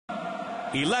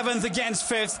11th against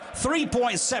 5th, 3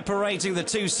 points separating the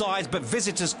two sides, but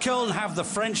visitors Koln have the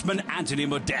Frenchman Anthony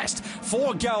Modeste.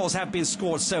 4 goals have been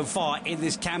scored so far in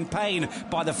this campaign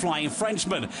by the Flying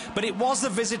Frenchman, but it was the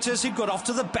visitors who got off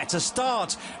to the better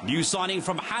start. New signing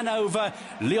from Hanover,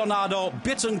 Leonardo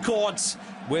Bittencourt,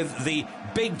 with the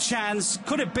big chance.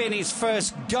 Could have been his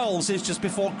first goal since just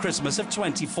before Christmas of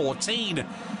 2014.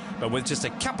 But with just a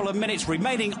couple of minutes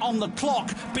remaining on the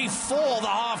clock before the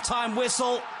half-time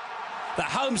whistle, the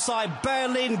home side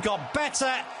Berlin got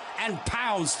better and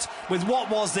pounced with what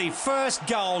was the first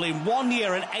goal in 1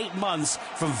 year and 8 months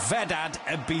from Hertha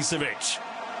BSC.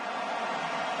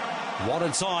 What a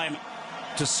time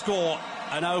to score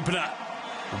an opener.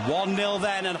 1-0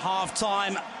 then at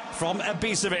half-time from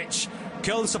BSC.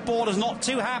 Koln supporters not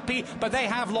too happy, but they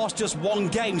have lost just 1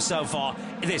 game so far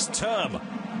this term.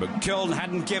 But Koln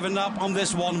hadn't given up on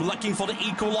this one, looking for the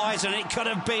equaliser, and it could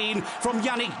have been from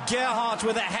Yannick Gerhardt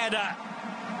with a header.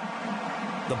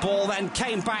 The ball then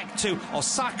came back to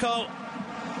Osako,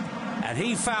 and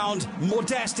he found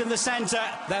Modeste in the centre,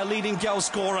 their leading goal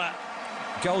scorer.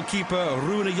 Goalkeeper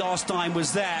Rune Jarstein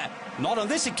was there. Not on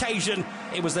this occasion,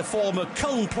 it was the former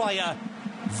Koln player,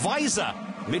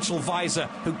 Mitchell Weiser,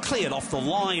 who cleared off the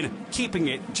line, keeping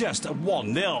it just at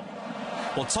 1-0.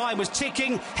 Well, time was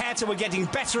ticking, Hertha were getting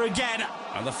better again,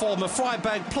 and the former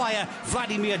Freiburg player,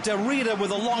 Vladimir Derrida,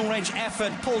 with a long-range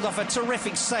effort, pulled off a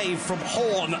terrific save from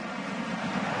Horn.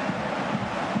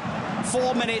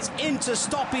 4 minutes into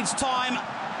stoppage time,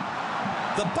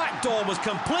 the back door was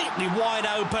completely wide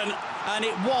open, and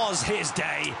it was his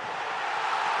day.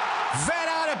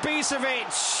 Hertha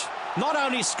BSC not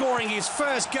only scoring his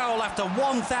first goal after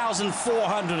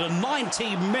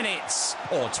 1,490 minutes,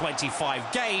 or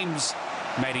 25 games,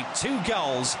 made it 2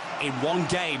 goals in 1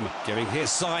 game, giving his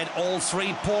side all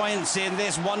 3 points in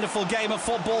this wonderful game of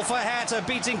football for Hertha,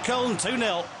 beating Koln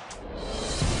 2-0.